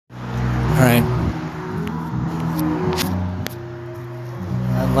Alright.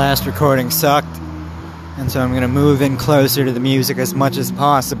 That last recording sucked, and so I'm gonna move in closer to the music as much as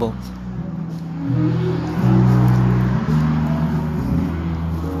possible.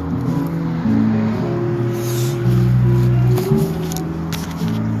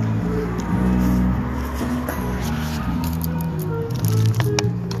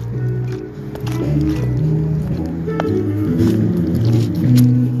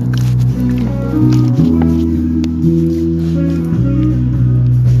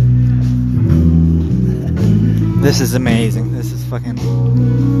 This is amazing. This is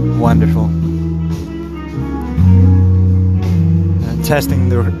fucking wonderful. Testing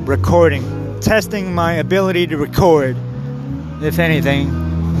the recording. Testing my ability to record, if anything.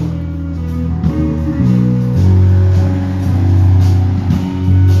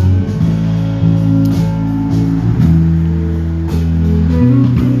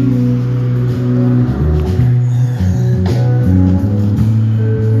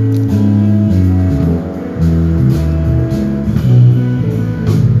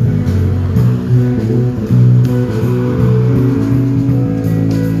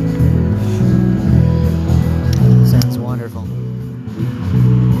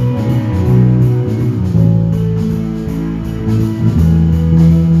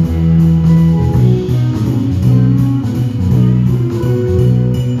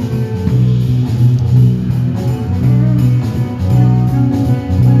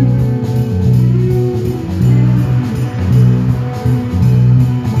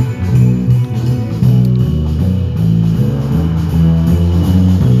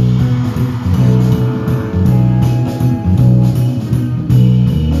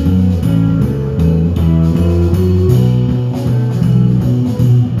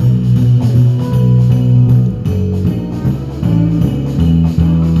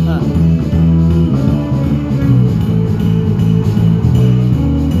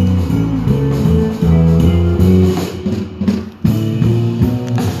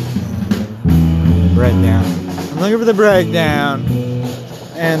 Breakdown. I'm looking for the breakdown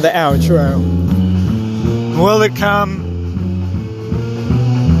and the outro. Will it come?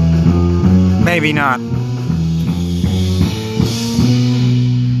 Maybe not.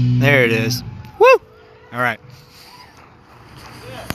 There it is. Woo! All right.